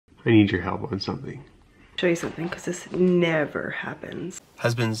I need your help on something. Show you something, because this never happens.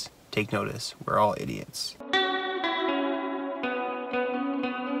 Husbands, take notice. We're all idiots.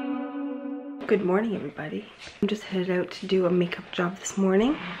 Good morning, everybody. I'm just headed out to do a makeup job this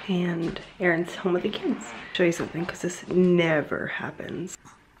morning, and Aaron's home with the kids. Show you something, because this never happens.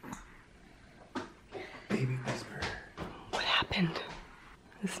 Baby whisper. What happened?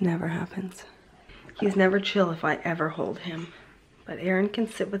 This never happens. He's never chill if I ever hold him. But Aaron can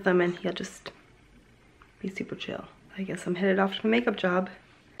sit with them and he'll just be super chill. I guess I'm headed off to my makeup job.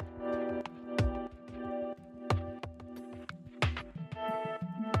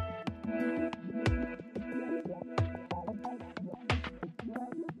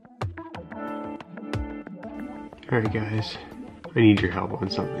 Alright guys, I need your help on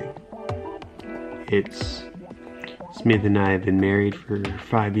something. Smith and I have been married for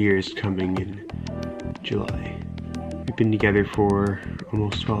 5 years coming in July. We've been together for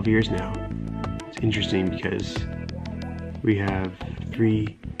almost 12 years now. It's interesting because we have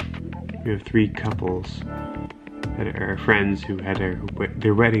three couples that are our friends who had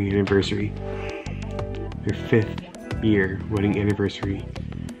their wedding anniversary, their 5th year wedding anniversary,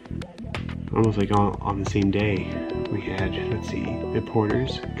 almost like all on the same day. We had, let's see, the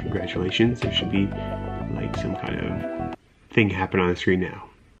Porters. Congratulations. There should be like some kind of thing happen on the screen now.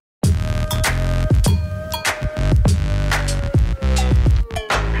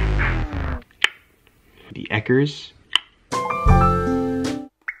 The Eckers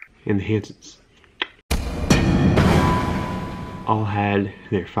and the Hansons all had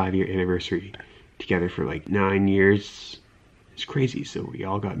their 5-year anniversary together for like 9 years. It's crazy. So we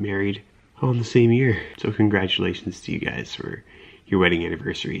all got married all in the same year. So congratulations to you guys for your wedding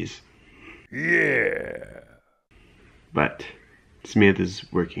anniversaries. Yeah. But Samantha's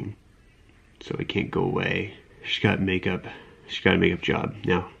working, so I can't go away. She's got a makeup job.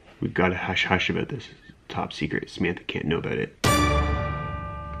 Now, we've got to hush hush about this. Top secret. Samantha can't know about it.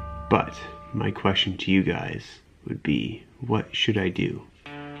 But my question to you guys would be, what should I do?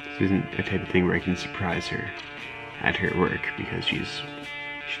 This isn't a type of thing where I can surprise her at her work because she's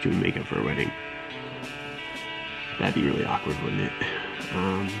doing makeup for a wedding. That'd be really awkward, wouldn't it?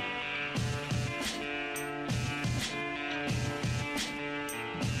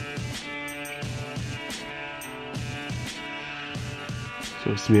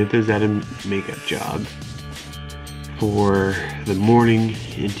 So Samantha's at a makeup job for the morning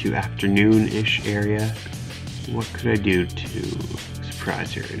into afternoon-ish area. What could I do to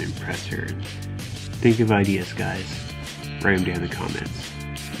surprise her and impress her? Think of ideas, guys. Write them down in the comments.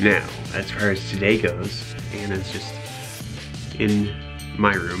 Now, as far as today goes, Anna's just in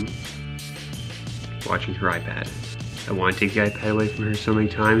my room watching her iPad. I want to take the iPad away from her so many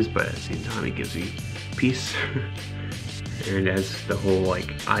times, but at the same time it gives me peace. And as the whole like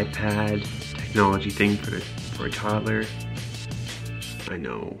iPad technology thing for a toddler, I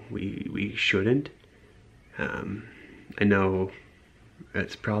know we shouldn't. I know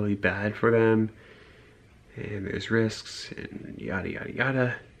it's probably bad for them, and there's risks, and yada yada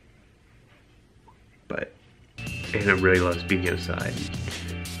yada. But Anna really loves being outside.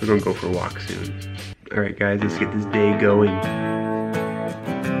 We're gonna go for a walk soon. Alright guys, let's get this day going.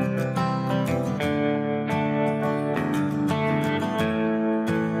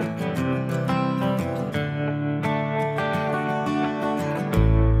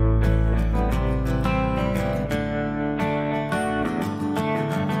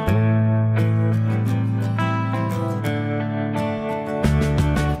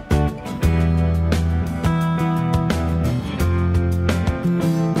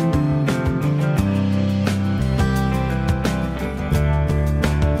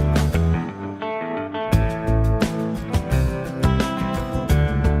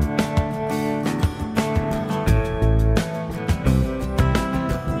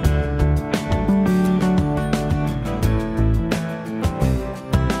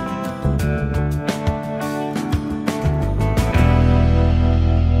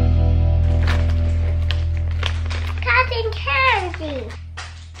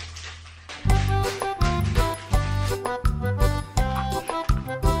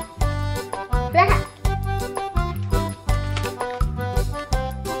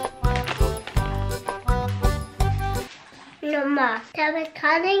 Mama, that was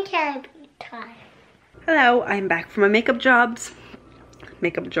cotton candy time. Hello, I'm back from my makeup jobs.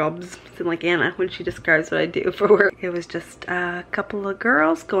 Makeup jobs, seem like Anna when she describes what I do for work. It was just a couple of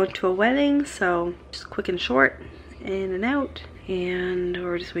girls going to a wedding, so just quick and short, in and out. And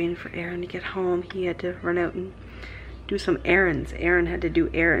we're just waiting for Aaron to get home. He had to run out and do some errands. Aaron had to do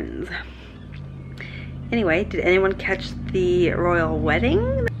errands. Anyway, did anyone catch the royal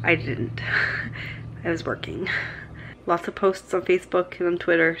wedding? I didn't. I was working. Lots of posts on Facebook and on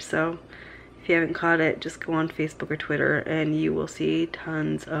Twitter, so if you haven't caught it, just go on Facebook or Twitter and you will see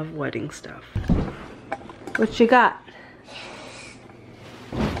tons of wedding stuff. What you got?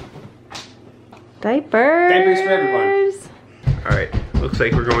 Diapers! Diapers for everyone. Alright, looks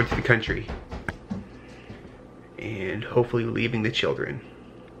like we're going to the country. And hopefully leaving the children.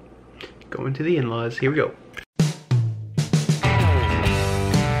 Going to the in-laws. Here we go.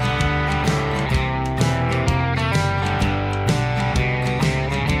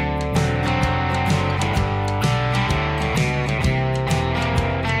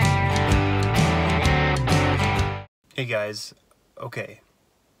 Hey guys, okay,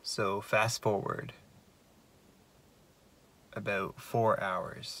 so fast forward about 4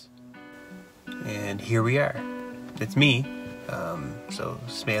 hours, and here we are. It's me. So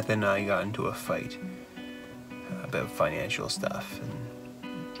Samantha and I got into a fight about financial stuff,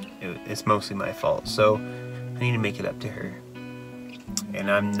 and it's mostly my fault, so I need to make it up to her. And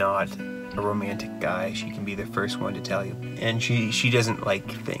I'm not a romantic guy, she can be the first one to tell you. And she doesn't like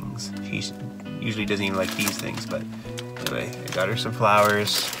things. She usually doesn't even like these things, but anyway, I got her some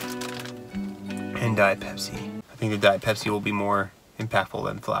flowers and Diet Pepsi. I think the Diet Pepsi will be more impactful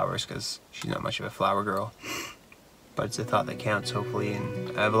than flowers because she's not much of a flower girl. But it's a thought that counts, hopefully,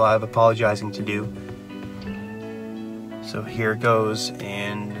 and I have a lot of apologizing to do. So here it goes,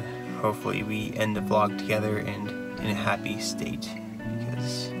 and hopefully we end the vlog together and in a happy state,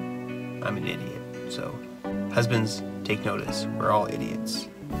 because I'm an idiot. So, husbands, take notice. We're all idiots.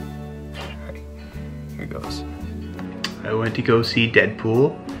 Alright, here goes. I went to go see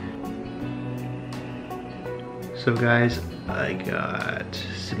Deadpool. So guys, I got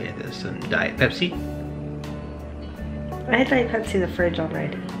Samantha some Diet Pepsi. I had Diet Pepsi in the fridge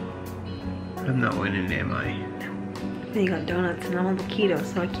already. I'm not winning, am I? Then you got donuts and I'm on the keto,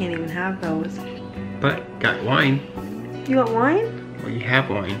 so I can't even have those. But, got wine. You got wine? Well, you have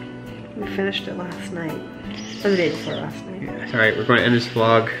wine. We finished it last night. Or the day before last night. Yeah, it's alright, we're going to end this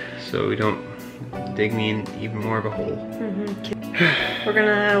vlog so we don't dig me in even more of a hole. We're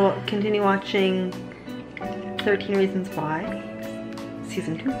gonna continue watching 13 Reasons Why,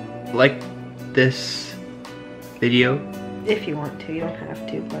 Season 2. Like this video. If you want to, you don't have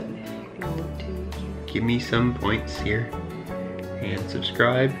to, but if you want to, you can. Give me some points here. And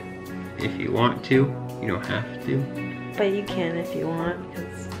subscribe if you want to. You don't have to. But you can if you want,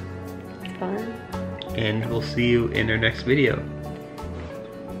 because it's fun. And we'll see you in our next video.